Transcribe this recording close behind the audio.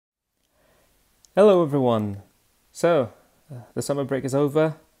Hello everyone! So, the summer break is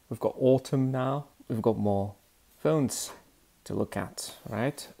over, we've got autumn now, we've got more phones to look at,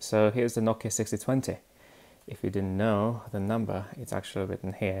 right? So here's the Nokia 6020. If you didn't know the number, it's actually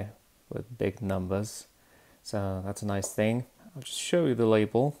written here with big numbers. So that's a nice thing. I'll just show you the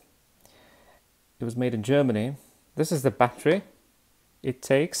label. It was made in Germany. This is the battery. It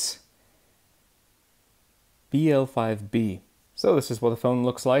takes BL5B. So this is what the phone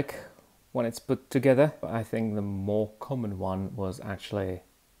looks like when it's put together. I think the more common one was actually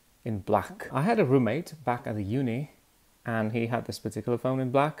in black. I had a roommate back at the uni and he had this particular phone in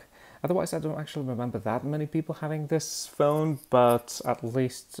black. Otherwise, I don't actually remember that many people having this phone, but at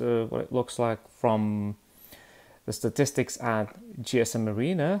least what it looks like from the statistics at GSM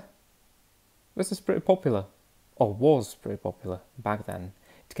Arena, this is pretty popular, or was pretty popular back then.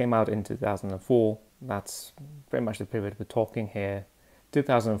 It came out in 2004. That's pretty much the period we're talking here.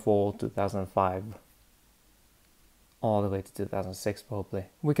 2004, 2005, all the way to 2006 probably.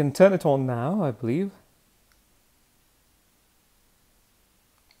 We can turn it on now, I believe.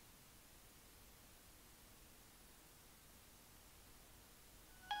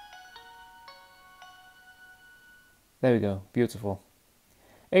 There we go, beautiful.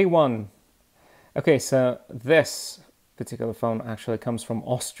 A1. Okay, so this particular phone actually comes from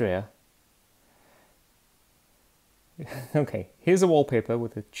Austria. Okay, here's a wallpaper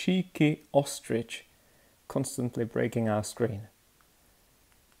with a cheeky ostrich constantly breaking our screen.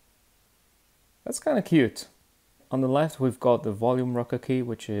 That's kind of cute. On the left we've got the volume rocker key,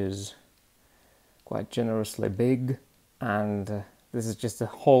 which is quite generously big, and this is just a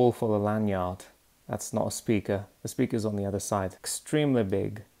hole for the lanyard. That's not a speaker. The speaker's on the other side. Extremely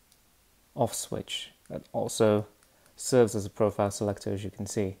big off switch that also serves as a profile selector, as you can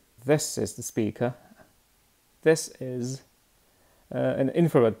see. This is the speaker. This is an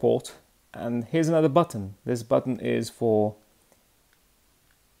infrared port, and here's another button. This button is for,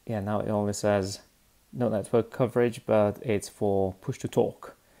 yeah, now it only says no network coverage, but it's for push to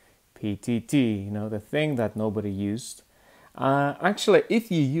talk, PTT, you know, the thing that nobody used. Actually, if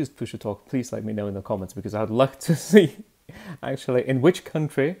you used push to talk, please let me know in the comments, because I'd like to see actually in which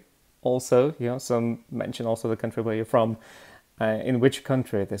country, also, you know, some mention also the country where you're from. In which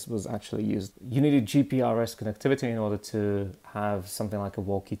country this was actually used. You needed GPRS connectivity in order to have something like a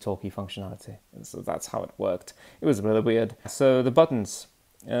walkie-talkie functionality. And so that's how it worked. It was really weird. So the buttons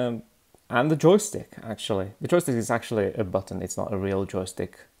and the joystick, actually. The joystick is actually a button. It's not a real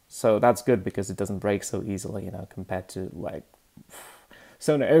joystick. So that's good because it doesn't break so easily, you know, compared to like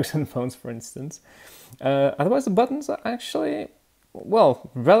Sony Ericsson phones, for instance. Otherwise, the buttons are actually,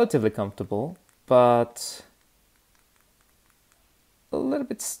 well, relatively comfortable, but a little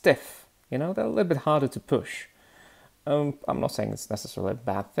bit stiff, you know, they're a little bit harder to push. I'm not saying it's necessarily a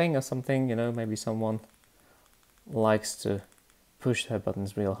bad thing or something, you know, maybe someone likes to push their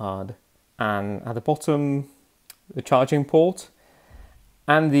buttons real hard. And at the bottom, the charging port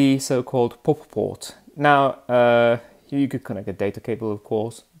and the so-called pop port. Now, you could connect a data cable, of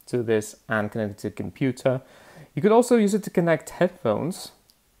course, to this and connect it to a computer. You could also use it to connect headphones,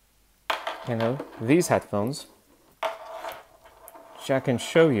 you know, these headphones. I can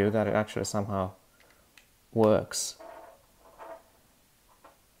show you that it actually somehow works.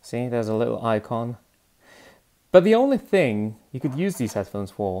 See, there's a little icon. But the only thing you could use these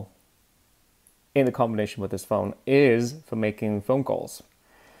headphones for, in the combination with this phone, is for making phone calls.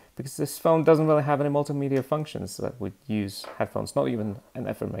 Because this phone doesn't really have any multimedia functions that would use headphones, not even an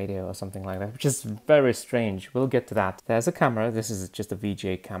FM radio or something like that, which is very strange. We'll get to that. There's a camera. This is just a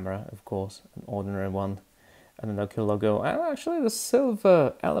VGA camera, of course, an ordinary one. And the Nokia logo, and actually the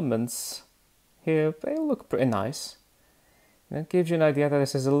silver elements here, they look pretty nice. And it gives you an idea that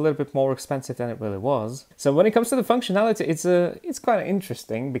this is a little bit more expensive than it really was. So when it comes to the functionality, it's quite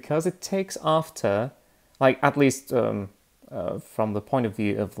interesting because it takes after, like at least from the point of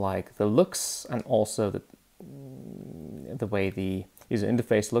view of like the looks and also the way the user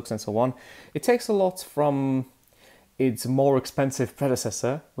interface looks and so on, it takes a lot from its more expensive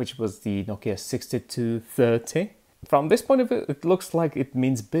predecessor, which was the Nokia 6230. From this point of view, it looks like it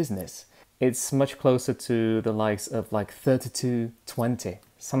means business. It's much closer to the likes of like 3220,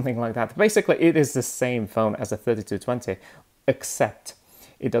 something like that. Basically, it is the same phone as a 3220, except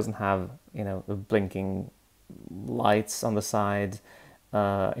it doesn't have, you know, the blinking lights on the side.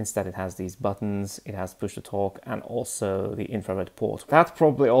 Instead, it has these buttons, it has push to talk, and also the infrared port. That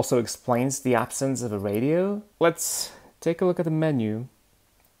probably also explains the absence of a radio. Let's take a look at the menu.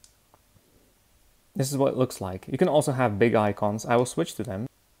 This is what it looks like. You can also have big icons. I will switch to them.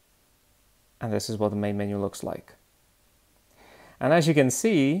 And this is what the main menu looks like. And as you can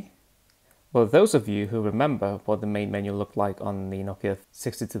see, Well, those of you who remember what the main menu looked like on the Nokia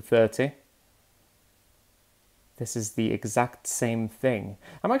 6230, this is the exact same thing.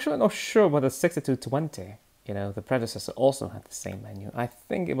 I'm actually not sure whether 6220, the predecessor, also had the same menu. I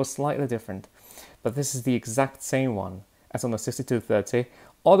think it was slightly different, but this is the exact same one as on the 6230,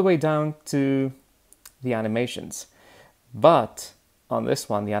 all the way down to the animations. But on this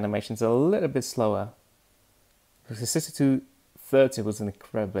one, the animations are a little bit slower, because the 6230 was an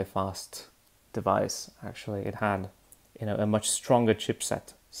incredibly fast device. Actually, it had, a much stronger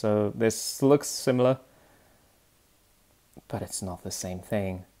chipset. So this looks similar, but it's not the same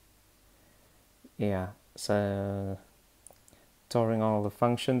thing. Yeah, so storing all the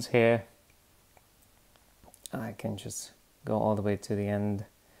functions here, I can just go all the way to the end.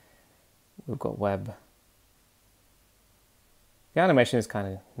 We've got web. The animation is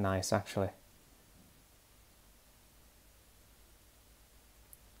kind of nice, actually.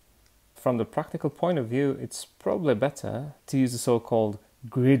 From the practical point of view, it's probably better to use the so-called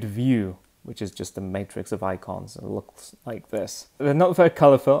grid view, which is just a matrix of icons. It looks like this. They're not very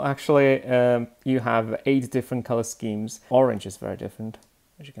colorful. Actually, you have 8 different color schemes. Orange is very different,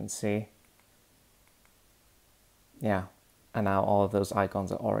 as you can see. Yeah, and now all of those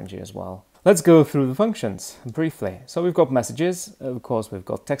icons are orangey as well. Let's go through the functions briefly. So we've got messages. Of course, we've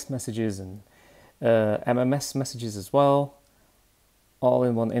got text messages and MMS messages as well. All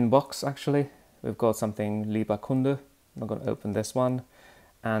in one inbox, actually. We've got something Lieber Kunde. I'm going to open this one.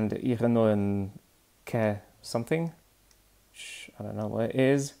 And Ihre neuen Care something. I don't know what it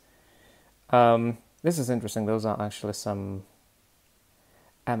is. This is interesting. Those are actually some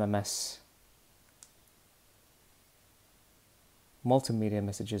MMS multimedia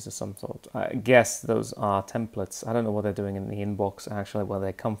messages of some sort. I guess those are templates. I don't know what they're doing in the inbox, actually, where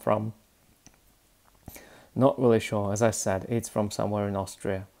they come from. Not really sure. As I said, it's from somewhere in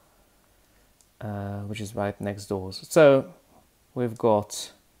Austria, which is right next door. So we've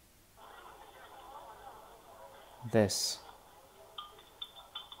got this.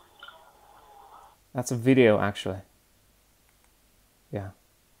 That's a video, actually. Yeah.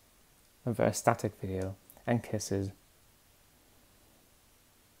 A very static video. And kisses.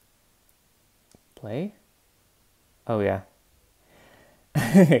 Play? Oh, yeah.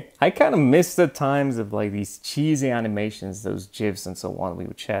 I kind of miss the times of like these cheesy animations, those GIFs and so on. We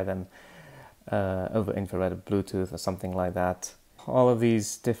would share them over infrared or Bluetooth or something like that. All of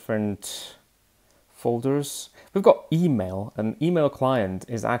these different folders. We've got email. An email client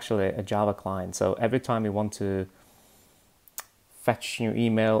is actually a Java client. So every time you want to fetch new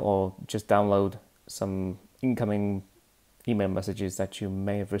email or just download some incoming email messages that you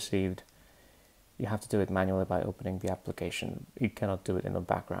may have received, you have to do it manually by opening the application. You cannot do it in the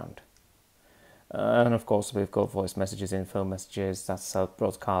background. And of course, we've got voice messages, info messages, that's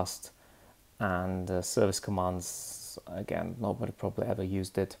self-broadcast, and service commands. Again, nobody probably ever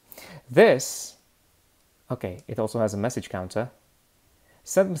used it. This, okay, it also has a message counter.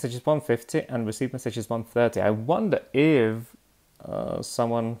 Sent messages 150 and received messages 130. I wonder if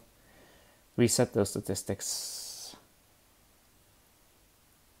someone reset those statistics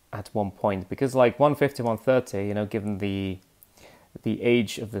at one point, because like 150, 130, given the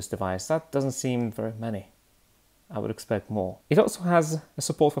age of this device, that doesn't seem very many. I would expect more. It also has a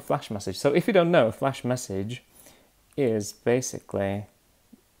support for flash message. So if you don't know, flash message is basically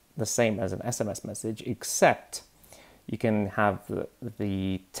the same as an SMS message, except you can have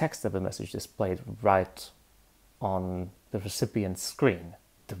the text of the message displayed right on the recipient's screen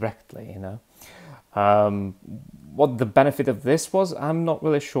directly, What the benefit of this was, I'm not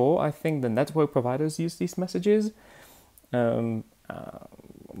really sure. I think the network providers use these messages.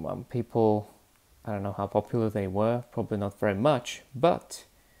 People, I don't know how popular they were, probably not very much, but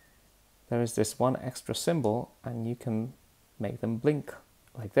there is this one extra symbol and you can make them blink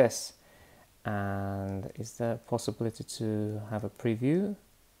like this. And is there a possibility to have a preview?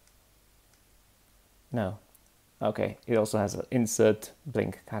 No. Okay, it also has an insert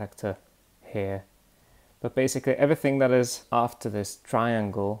blink character here. But basically everything that is after this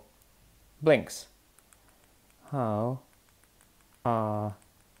triangle blinks. How are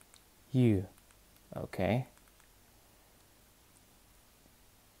you? Okay.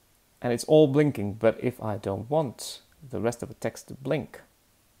 And it's all blinking, but if I don't want the rest of the text to blink,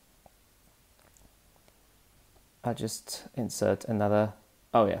 I just insert another,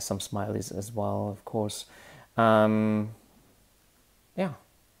 oh yeah, some smileys as well, of course. Yeah,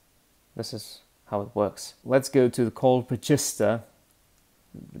 this is how it works. Let's go to the call register.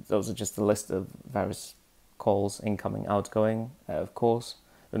 Those are just a list of various calls, incoming, outgoing, of course,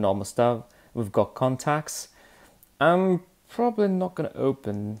 the normal stuff. We've got contacts. I'm probably not going to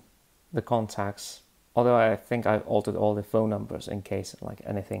open the contacts. Although I think I've altered all the phone numbers in case like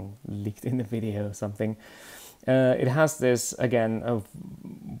anything leaked in the video or something. It has this, again, a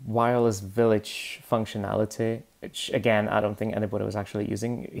wireless village functionality, which again, I don't think anybody was actually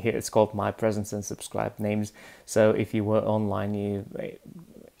using. Here it's called My Presence and Subscribed Names. So if you were online,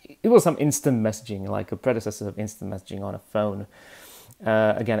 it was some instant messaging, like a predecessor of instant messaging on a phone.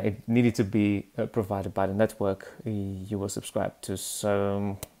 Again, it needed to be provided by the network you were subscribed to.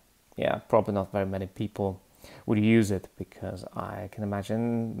 So yeah, probably not very many people would use it, because I can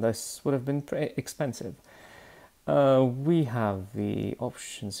imagine this would have been pretty expensive. We have the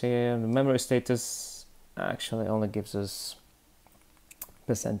options here. The memory status actually only gives us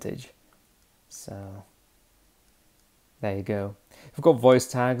percentage. So there you go. We've got voice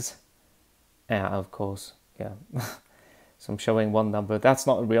tags. Yeah, of course. Yeah. So I'm showing one number. That's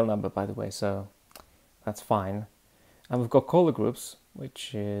not a real number, by the way, so that's fine. And we've got caller groups,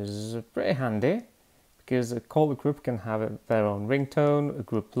 which is pretty handy, because a caller group can have their own ringtone, a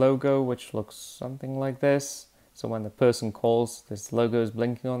group logo, which looks something like this. So when the person calls, this logo is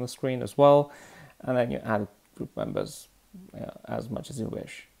blinking on the screen as well. And then you add group members, as much as you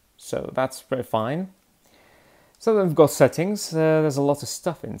wish. So that's pretty fine. So then we've got settings. There's a lot of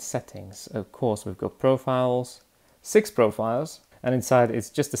stuff in settings. Of course, we've got profiles, 6 profiles. And inside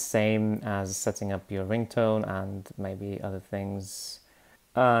it's just the same as setting up your ringtone and maybe other things.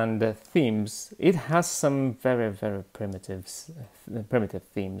 And themes. It has some very, very primitive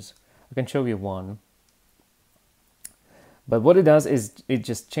themes. I can show you one. But what it does is it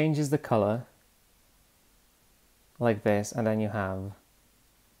just changes the color like this, and then you have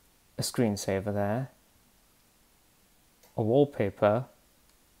a screensaver there, a wallpaper,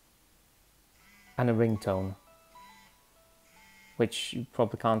 and a ringtone, which you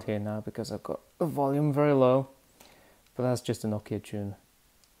probably can't hear now because I've got the volume very low, but that's just a Nokia tune.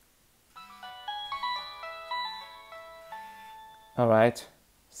 Alright,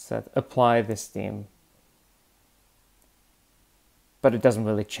 set apply this theme. But it doesn't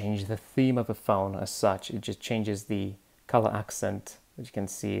really change the theme of the phone as such. It just changes the color accent, which you can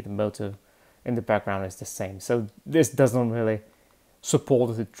see the motive in the background is the same. So this doesn't really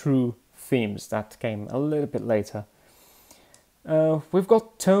support the true themes that came a little bit later. We've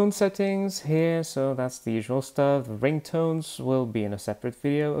got tone settings here, so that's the usual stuff. The ringtones will be in a separate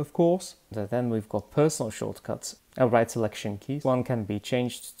video, of course. And then we've got personal shortcuts, right selection keys. One can be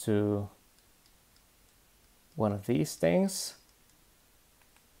changed to one of these things.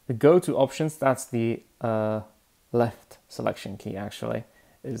 The go-to options, that's the left selection key actually,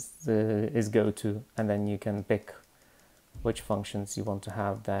 is go-to, and then you can pick which functions you want to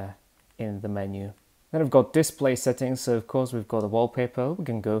have there in the menu. Then we've got display settings, so of course we've got the wallpaper. We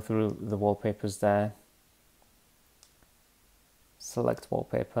can go through the wallpapers there. Select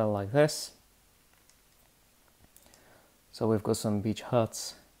wallpaper like this. So we've got some beach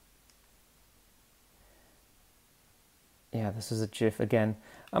huts. Yeah, this is a GIF again.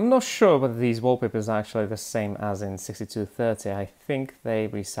 I'm not sure whether these wallpapers are actually the same as in 6230. I think they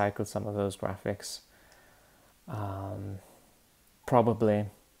recycled some of those graphics. Probably.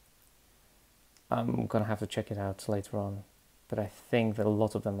 I'm gonna have to check it out later on, but I think that a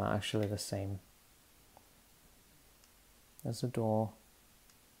lot of them are actually the same. There's a door.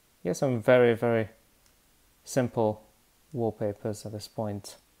 Yeah, some very, very simple wallpapers at this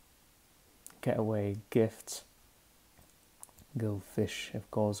point. Getaway gift. Go fish, of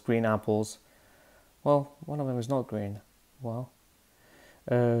course. Green apples. Well, one of them is not green. Well,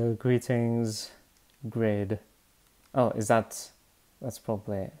 greetings, grid. Oh, that's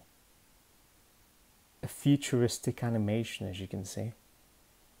probably a futuristic animation, as you can see.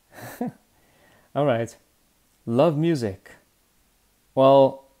 All right. Love music.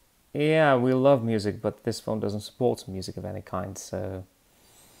 Well, yeah, we love music, but this phone doesn't support music of any kind, so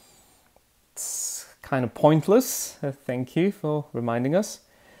it's kind of pointless. Thank you for reminding us.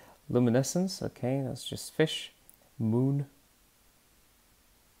 Luminescence, okay, that's just fish. Moon.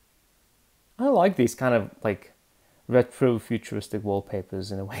 I like these kind of like retro futuristic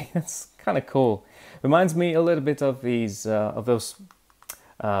wallpapers in a way. That's kind of cool. Reminds me a little bit of these of those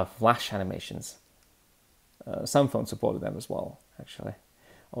flash animations. Some phones supported them as well, actually.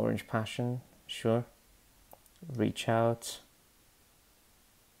 Orange Passion, sure. Reach Out.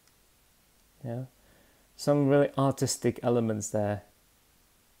 Yeah. Some really artistic elements there.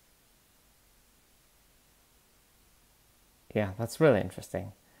 Yeah, that's really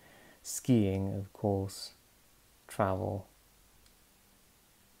interesting. Skiing, of course. Travel.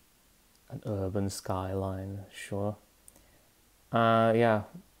 An urban skyline, sure. Yeah,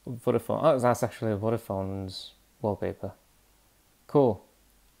 Vodafone. Oh, that's actually Vodafone's wallpaper. Cool.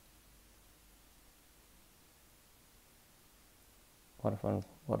 Vodafone,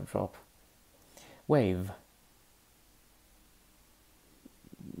 water drop. Wave.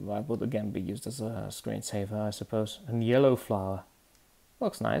 That would again be used as a screensaver, I suppose. And yellow flower.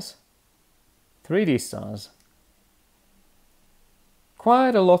 Looks nice. 3D stars.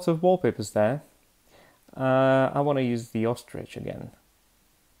 Quite a lot of wallpapers there. I want to use the ostrich again.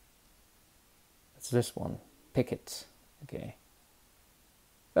 It's this one. Pick it. Okay.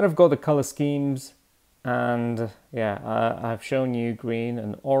 Then I've got the color schemes. And yeah, I've shown you green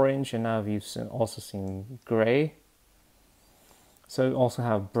and orange, and now you've also seen grey. So you also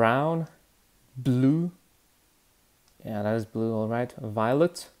have brown, blue, yeah, that is blue, all right,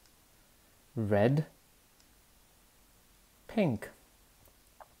 violet, red, pink.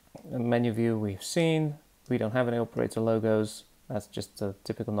 The menu view we've seen. We don't have any operator logos. That's just a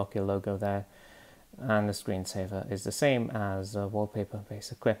typical Nokia logo there. And the screensaver is the same as wallpaper,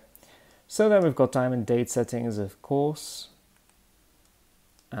 basically. So then we've got time and date settings, of course,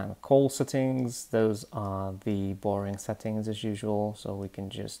 and call settings. Those are the boring settings as usual, so we can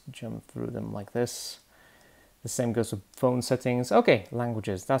just jump through them like this. The same goes with phone settings. Okay,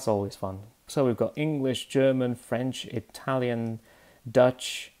 languages, that's always fun. So we've got English, German, French, Italian,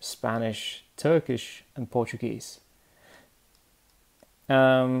 Dutch, Spanish, Turkish, and Portuguese.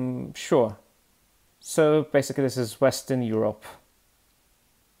 Sure. So basically this is Western Europe.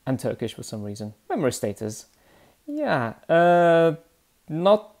 And Turkish for some reason. Memory status. Yeah,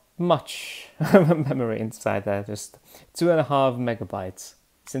 not much memory inside there, just 2.5 megabytes.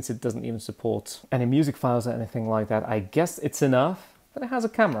 Since it doesn't even support any music files or anything like that, I guess it's enough. But it has a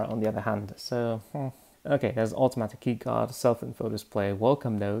camera on the other hand, so... Okay, there's automatic keycard, self-info display,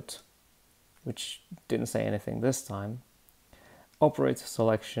 welcome note, which didn't say anything this time. Operator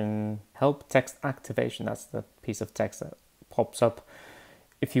selection, help text activation, that's the piece of text that pops up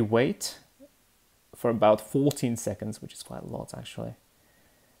if you wait for about 14 seconds, which is quite a lot actually.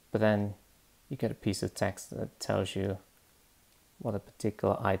 But then you get a piece of text that tells you what a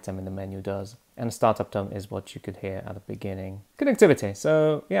particular item in the menu does. And the startup tone is what you could hear at the beginning. Connectivity.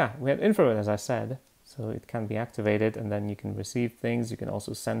 So yeah, we had infrared as I said. So it can be activated and then you can receive things. You can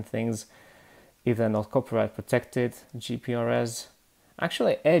also send things if they're not copyright protected. GPRS.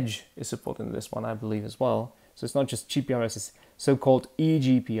 Actually Edge is supported in this one, I believe as well. So it's not just GPRS, it's so-called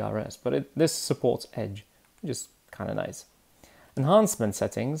eGPRS, but this supports Edge, which is kind of nice. Enhancement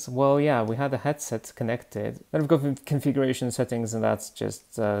settings, well, yeah, we had the headset connected. Then we've got configuration settings, and that's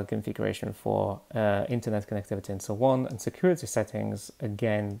just configuration for internet connectivity and so on. And security settings,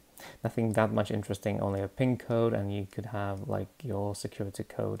 again, nothing that much interesting, only a PIN code, and you could have like your security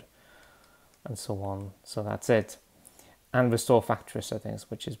code and so on. So that's it. And restore factory settings,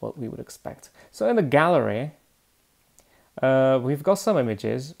 which is what we would expect. So in the gallery, we've got some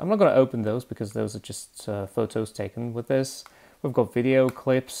images. I'm not going to open those because those are just photos taken with this. We've got video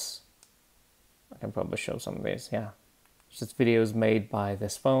clips. I can probably show some of these, yeah. It's just videos made by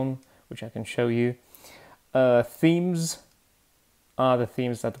this phone, which I can show you. Themes are the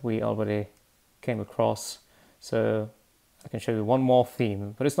themes that we already came across. So I can show you one more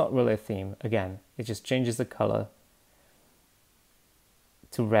theme, but it's not really a theme. Again, it just changes the color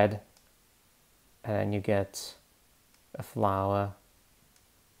to red, and then you get a flower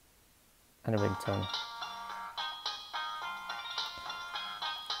and a ringtone.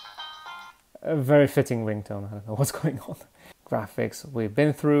 A very fitting ringtone, I don't know what's going on. Graphics we've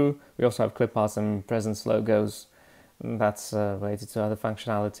been through. We also have clip arts and presence logos. That's related to other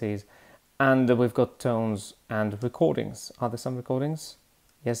functionalities. And we've got tones and recordings. Are there some recordings?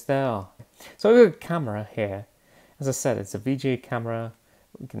 Yes, there are. So we've got a camera here. As I said, it's a VGA camera.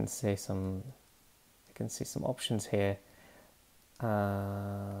 We can see some options here.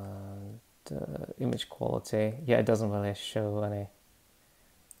 Image quality. Yeah, it doesn't really show any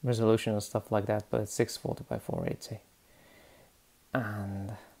resolution or stuff like that, but it's 640 by 480.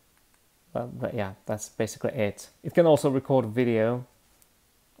 And but yeah, that's basically it. It can also record video,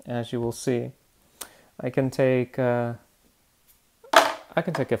 as you will see. I can take a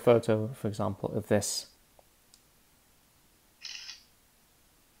photo, for example, of this.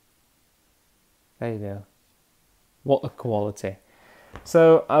 There you go. What a quality.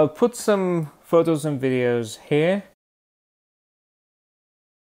 So I'll put some photos and videos here.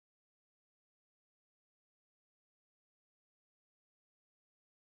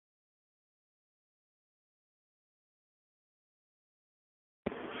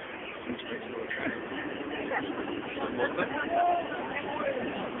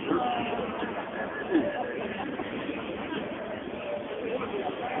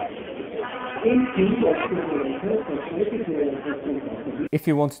 If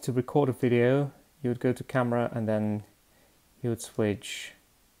you wanted to record a video, you would go to camera and then you would switch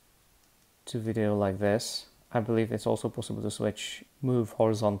to video like this. I believe it's also possible to move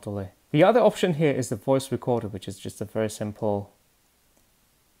horizontally. The other option here is the voice recorder, which is just a very simple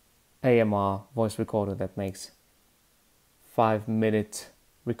AMR voice recorder that makes 5-minute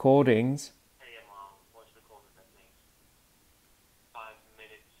recordings.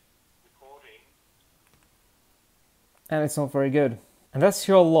 And it's not very good. And that's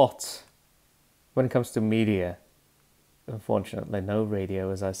your lot when it comes to media. Unfortunately, no radio,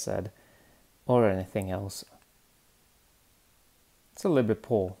 as I said, or anything else. It's a little bit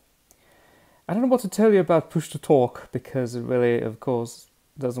poor. I don't know what to tell you about push to talk, because it really, of course,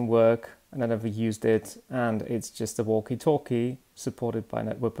 doesn't work, and I never used it, and it's just a walkie-talkie supported by a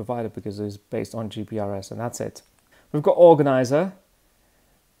network provider because it's based on GPRS, and that's it. We've got organizer,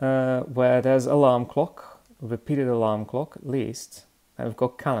 where there's alarm clock, repeated alarm clock at least, and we've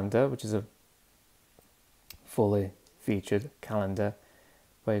got calendar, which is a fully featured calendar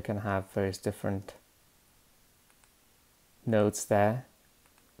where you can have various different notes there,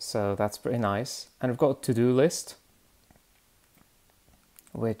 so that's pretty nice. And we've got a to-do list,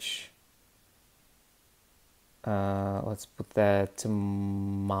 which let's put there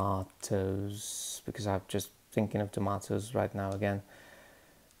tomatoes, because I'm just thinking of tomatoes right now again.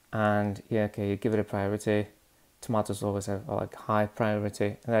 And yeah, okay, you give it a priority. Tomatoes always have like high priority,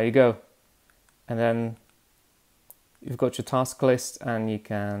 and there you go. And then you've got your task list, and you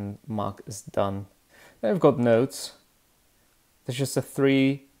can mark as done. Then we've got notes. There's just a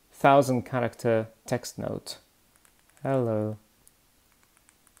 3,000 character text note. Hello.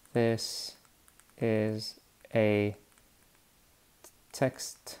 This is a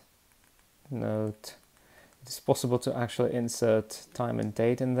text note. It's possible to actually insert time and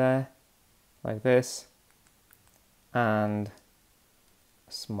date in there, like this, and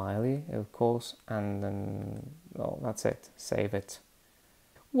a smiley, of course, and then, well, that's it. Save it.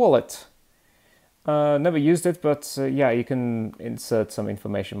 Wallet. Never used it, but yeah, you can insert some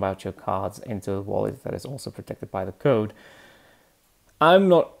information about your cards into a wallet that is also protected by the code. I'm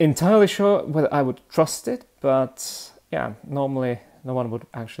not entirely sure whether I would trust it, but yeah, normally no one would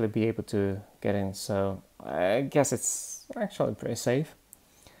actually be able to get in, so I guess it's actually pretty safe.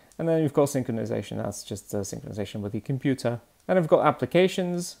 And then you've got synchronization. That's just synchronization with the computer. And I've got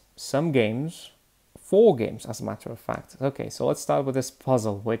applications, some games, 4 games as a matter of fact. Okay, so let's start with this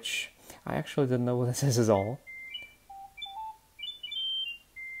puzzle, which I actually didn't know what this is at all.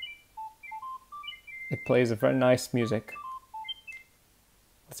 It plays a very nice music.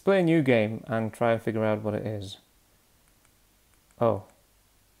 Let's play a new game and try and figure out what it is. Oh.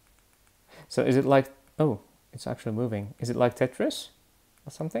 So is it like... Oh, it's actually moving. Is it like Tetris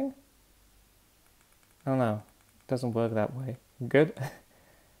or something? I don't know. It doesn't work that way. Good.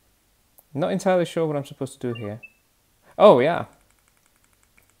 Not entirely sure what I'm supposed to do here. Oh, yeah.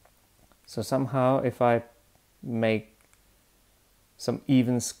 So somehow if I make some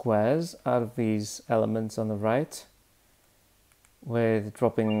even squares out of these elements on the right, with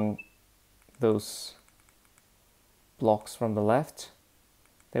dropping those blocks from the left,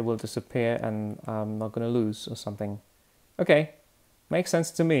 they will disappear and I'm not going to lose or something. Okay, makes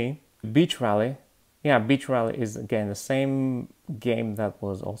sense to me. Beach Rally. Yeah, Beach Rally is again the same game that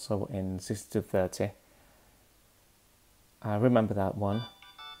was also in 6230. I remember that one.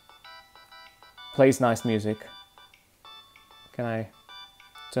 Plays nice music. Can I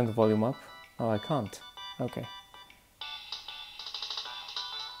turn the volume up? Oh, I can't. Okay.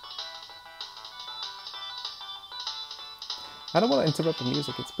 I don't want to interrupt the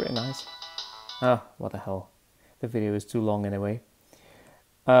music, it's pretty nice. Ah, what the hell. The video is too long anyway.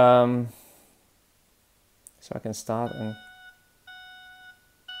 So I can start and...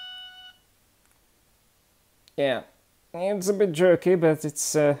 Yeah, it's a bit jerky, but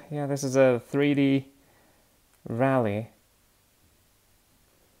it's, yeah, this is a 3D rally.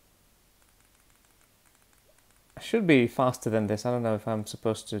 I should be faster than this. I don't know if I'm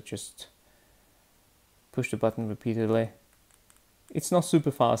supposed to just push the button repeatedly. It's not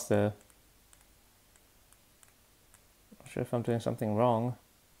super fast though. Not sure if I'm doing something wrong.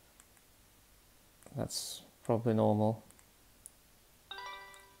 That's probably normal.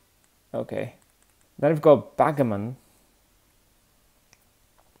 Okay. Then we've got Backgammon.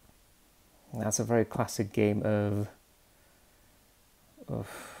 That's a very classic game of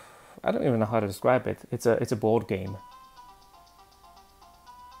I don't even know how to describe it. It's a board game.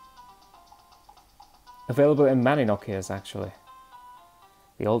 Available in many Nokias actually.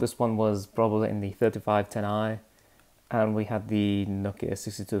 The oldest one was probably in the 3510i, and we had the Nokia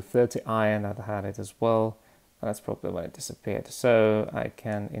 6230i, and that had it as well, and that's probably when it disappeared. So I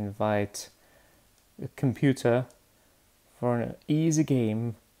can invite the computer for an easy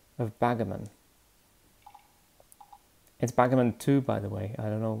game of Backgammon. It's Backgammon 2, by the way. I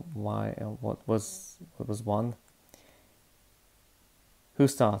don't know why. What was 1? Who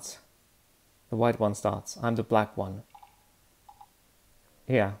starts? The white one starts. I'm the black one.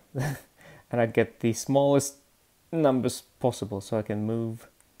 Yeah. And I get the smallest numbers possible so I can move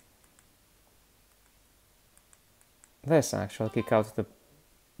this. Actually, I'll kick out the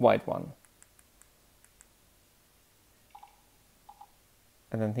white one.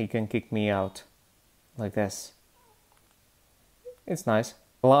 And then he can kick me out like this. It's nice.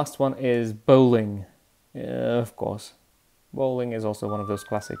 The last one is bowling. Yeah, of course. Bowling is also one of those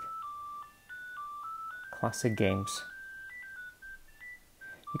classic games.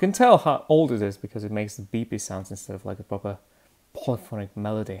 You can tell how old it is because it makes the beepy sounds instead of like a proper polyphonic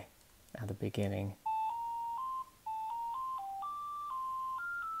melody at the beginning.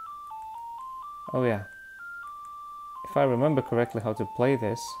 Oh yeah. If I remember correctly how to play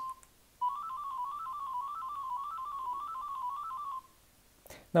this.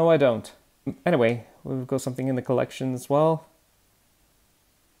 No, I don't. Anyway, we've got something in the collection as well.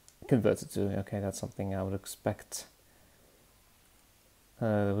 Converted to, okay, that's something I would expect.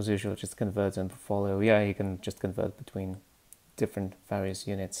 It was usually just convert and portfolio. Yeah, you can just convert between different various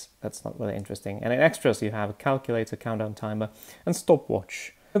units. That's not really interesting. And in extras, you have a calculator, countdown timer, and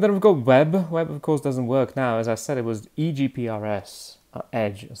stopwatch. And then we've got web. Web, of course, doesn't work now. As I said, it was eGPRS,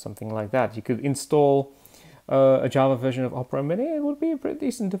 Edge, or something like that. You could install a Java version of Opera Mini. It would be a pretty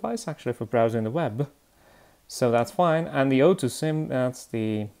decent device, actually, for browsing the web. So that's fine. And the O2 SIM, that's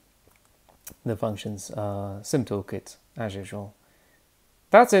the functions SIM toolkit, as usual.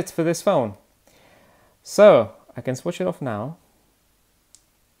 That's it for this phone. So I can switch it off now.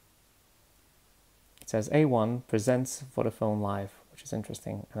 It says A1 presents Vodafone Live, which is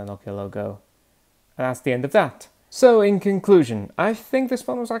interesting, and a Nokia logo. And that's the end of that. So in conclusion, I think this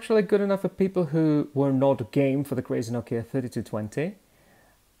phone was actually good enough for people who were not game for the crazy Nokia 3220,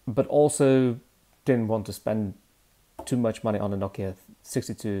 but also didn't want to spend too much money on a Nokia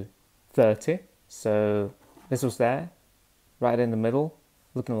 6230. So this was there, right in the middle,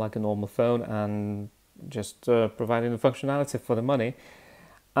 looking like a normal phone and just providing the functionality for the money.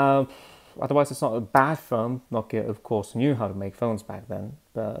 Otherwise, it's not a bad phone. Nokia, of course, knew how to make phones back then.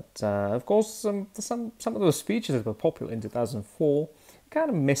 But, of course, some of those features that were popular in 2004 kind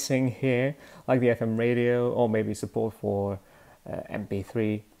of missing here, like the FM radio or maybe support for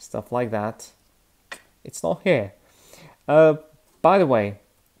MP3, stuff like that. It's not here. By the way,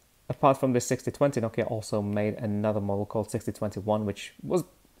 apart from this 6020, Nokia also made another model called 6021, which was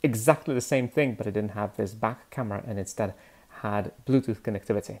exactly the same thing, but it didn't have this back camera and instead had Bluetooth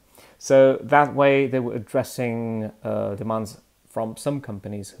connectivity. So that way they were addressing demands from some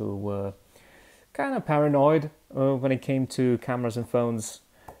companies who were kind of paranoid when it came to cameras and phones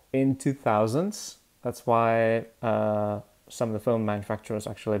in 2000s. That's why some of the phone manufacturers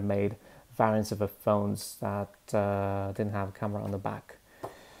actually made variants of the phones that didn't have a camera on the back.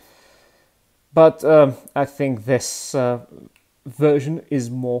 But I think this version is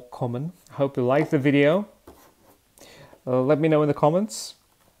more common. I hope you liked the video. Let me know in the comments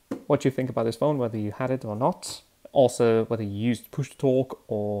what you think about this phone, whether you had it or not. Also, whether you used push-to-talk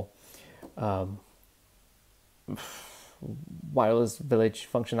or wireless village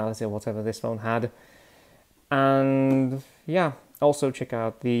functionality or whatever this phone had. And yeah, also check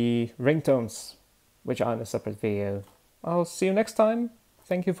out the ringtones, which are in a separate video. I'll see you next time.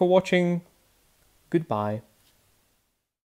 Thank you for watching. Goodbye.